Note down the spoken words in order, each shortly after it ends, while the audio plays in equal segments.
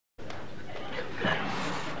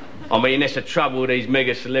I mean, that's the trouble with these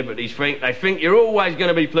mega celebrities, Frank. They think you're always going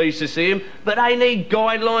to be pleased to see them, but they need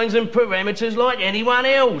guidelines and parameters like anyone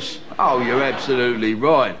else. Oh, you're absolutely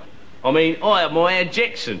right. I mean, I admire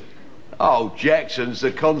Jackson. Oh, Jackson's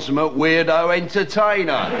the consummate weirdo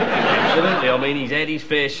entertainer. Absolutely. I mean, he's had his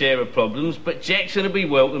fair share of problems, but Jackson would be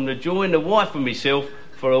welcome to join the wife and myself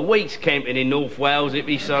for a week's camping in North Wales if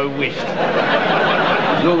he so wished.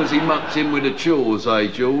 As long as he mucks in with the chores, eh,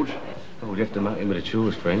 George? Oh, we'd have to muck in with the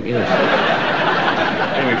chores, Frank, yes.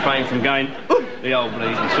 Then refrain from going, the old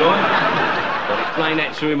bleeding sign. I'd explain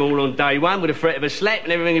that to him all on day one with a threat of a slap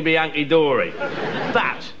and everything would be hunky-dory.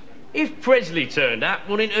 But if Presley turned up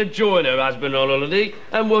wanting to join her husband on holiday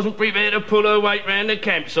and wasn't prepared to pull her weight round the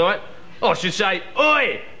campsite, I should say,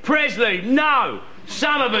 oi, Presley, no!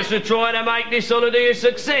 Some of us are trying to make this holiday a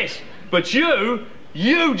success, but you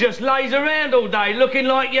just lays around all day looking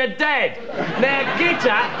like your dad. Now get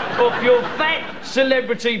up off your fat,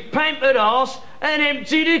 celebrity pampered arse and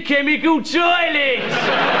empty the chemical toilets!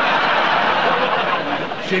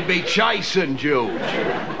 She'd be chastened, George.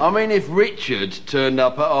 I mean, if Richard turned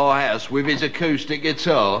up at our house with his acoustic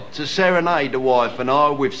guitar to serenade the wife and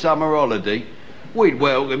I with summer holiday, we'd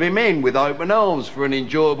welcome him in with open arms for an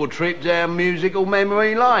enjoyable trip down musical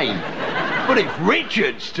memory lane. But if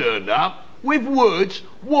Richard's turned up with Woods,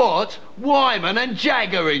 Watt, Wyman and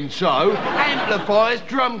Jagger in tow, amplifiers,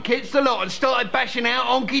 drum kits, the lot, and started bashing out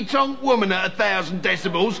honky-tonk woman at 1,000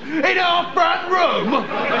 decibels in our front room,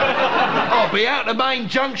 I'll be out the main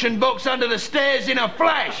junction box under the stairs in a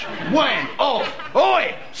flash. Wham! Off!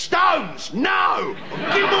 Oi! Stones! No!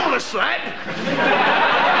 Give them all a slap!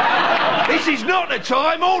 This is not the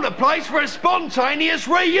time or the place for a spontaneous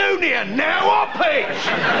reunion. Now I pitch!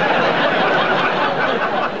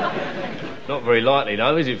 Not very likely,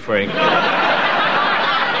 though, is it, Frank?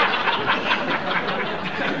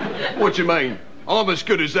 What do you mean? I'm as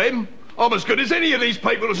good as them. I'm as good as any of these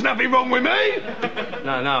people. There's nothing wrong with me.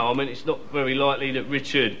 No, I mean, it's not very likely that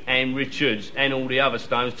Richard and Richards and all the other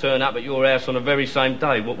Stones turn up at your house on the very same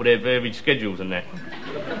day. What with their varied schedules and that?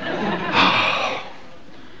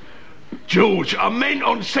 George, I meant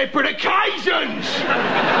on separate occasions.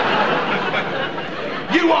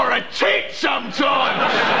 You are a tit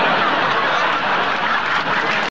sometimes.